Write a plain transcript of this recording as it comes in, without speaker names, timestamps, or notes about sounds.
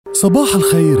صباح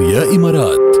الخير يا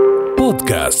إمارات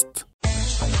بودكاست.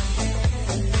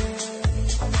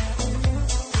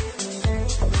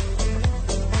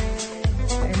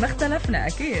 ما اختلفنا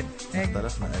أكيد.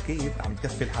 عم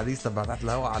تكفي الحديث تبعت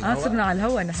الهوا على الهوا. صرنا على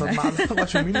الهوا نحن. صرنا على الهوا.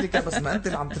 شو مين اللي كان بس ما أنت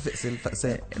اللي عم تفقسي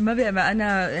الفقساء. ما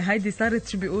أنا هيدي صارت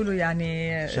شو بيقولوا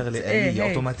يعني شغلة آلية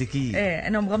أوتوماتيكية. إيه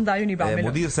أنا مغمضة عيوني بعمله.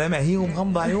 مدير سامع هي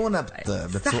ومغمضة عيونها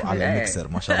بتسوق على المكسر.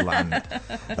 ما شاء الله عنك.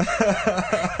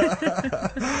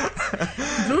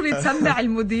 ضروري تسمع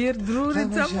المدير ضروري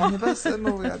تسمع. يعني بس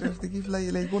إنه يعني عرفتي كيف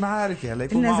ليكون عارف يعني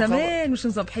ليكون معه. زمان مش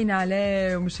مصبحين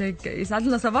عليه ومش هيك يسعد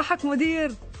لنا صباحك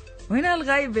مدير. وهنا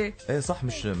الغيبة. ايه صح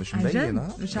مش مبين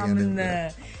مش عم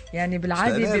يعني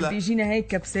بالعادة بيجينا هيك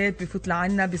كبسات بيفوت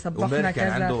لعنا بيصبحنا كذا.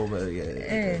 كان عنده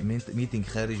ميتينج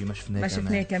خارجي ما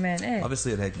شفناه كمان. ايه ما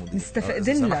بيصير هيك مدير.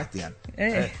 نستفقدن لك يعني.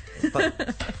 ايه طيب.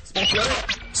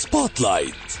 سبوت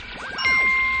لايت.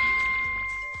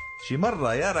 شي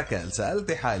مرة يا راكيل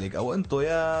سألتي حالك او انتو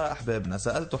يا احبابنا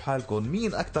سألتوا حالكم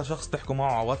مين اكتر شخص تحكوا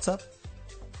معه على واتساب؟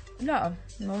 لا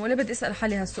ولا بدي اسال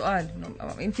حالي هالسؤال.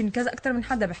 يمكن كذا اكثر من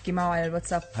حدا بحكي معه على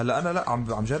الواتساب. هلا انا لا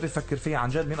عم جرب افكر فيه عن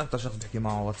جد مين اكثر شخص بحكي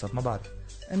معه على واتساب. ما بعرف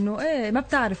انه ايه ما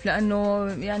بتعرف لانه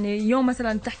يعني يوم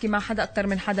مثلا تحكي مع حدا اكثر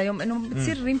من حدا يوم انه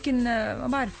بتصير يمكن ما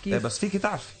بعرف كيف. إيه بس فيكي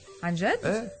تعرفي عن جد.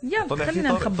 إيه؟ يلا خلينا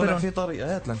نخبرهم. طلع في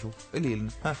طريقه هات لنشوف قولي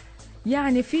لنا.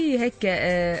 يعني في هيك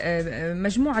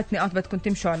مجموعة نقاط بدكم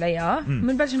تمشوا عليها.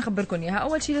 بنبلش نخبركم إياها.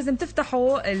 أول شيء لازم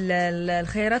تفتحوا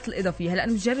الخيارات الإضافية. هلأ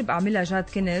أنا مجرب أعملها جاد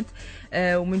كنت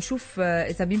ومنشوف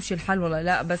إذا بيمشي الحل ولا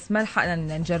لا بس ما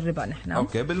لحقنا نجربها نحن.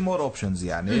 أوكي بالمور أوبشنز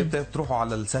يعني بتروحوا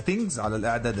على السيتنجز على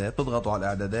الإعدادات تضغطوا على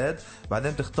الإعدادات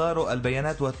بعدين تختاروا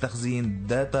البيانات والتخزين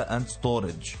داتا أند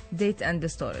ستورج. داتا أند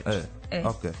ستورج. إيه.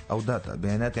 أوكي أو داتا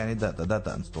بيانات يعني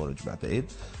داتا أند ستورج بعتقد.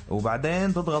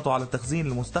 وبعدين تضغطوا على التخزين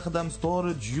المستخدم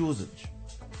ستورج يوزج.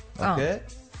 اوكي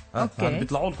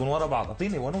بيطلعوا لكم ورا بعض.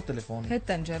 اعطيني وينو التليفون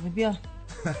هات نجرب يلا.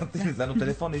 لانه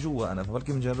تليفوني جوا انا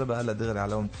فبالكي بنجربها هلا دغري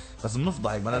على بس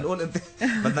بنفضح هيك بدنا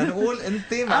نقول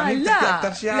انت مع مين بتحكي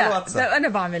اكثر شيء على الواتساب. لا انا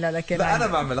بعملها لك. لا انا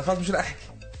بعملها خلص مش رح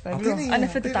احكي. انا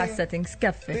فتت على السيتنجز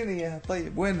كفي. اعطيني اياها.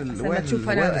 طيب وين تشوف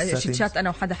انا شات انا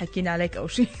وحدا حكينا عليك او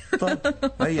شيء. طيب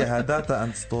هي داتا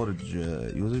اند ستورج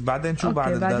يوزج. بعدين شو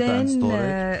بعد الداتا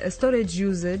اند ستورج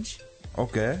يوزج.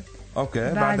 اوكي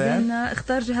بعدين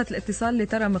اختار جهة الاتصال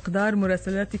لترى مقدار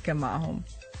مراسلاتك معهم.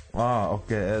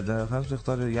 اوكي ده خلص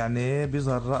اختار يعني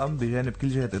بيظهر رقم بجانب كل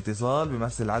جهة اتصال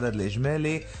بيمثل العدد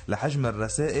الاجمالي لحجم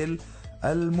الرسائل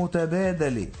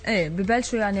المتبادلة. ايه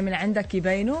ببلشوا يعني من عندك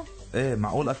يبينوا. ايه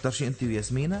معقول اكتر شيء انت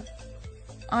وياسمينة؟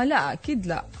 لا اكيد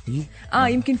لا.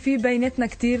 يمكن في بيناتنا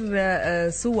كتير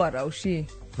صور او شيء.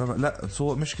 لا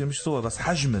صور مش صور بس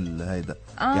حجم هيدا.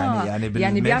 يعني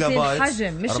بيعطي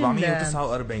الحجم مش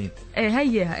 449.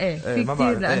 هي في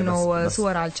كتير لانه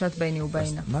صور على الشات بيني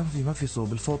وبينها. ما في صور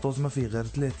بالفوتوز ما في غير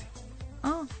 3.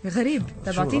 غريب.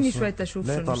 طب اعطيني شوي تشوف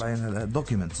شو طالعين هلا.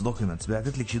 دوكيومنتس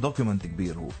بعثت لك شي دوكيومنت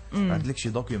كبير. هو بعثت لك شي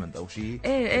دوكيمنت او شيء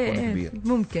كبير.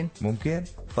 ممكن.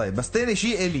 طيب بس تاني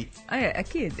شيء الي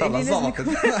اكيد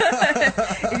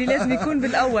اللي لازم يكون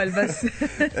بالاول بس.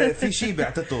 في شيء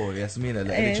بعتته ياسمين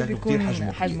لك شكله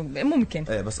كثير حجمه ممكن.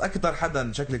 بس اكثر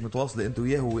حدا شكلك متواصله انت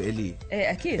وياه هو الي.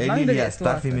 اكيد ما بدي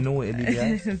بتعرفي مين هو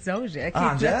الي؟ زوجي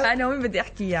اكيد. انا وين بدي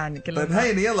احكي يعني كلهم. طيب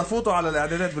هيني يلا فوتوا على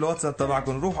الاعدادات بالواتساب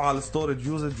تبعكم روحوا على الستورج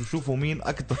يوزج وشوفوا مين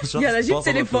اكثر شخص. يلا جيب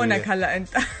تليفونك هلا انت.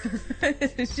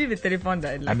 جيب التليفون ده.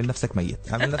 عامل نفسك ميت.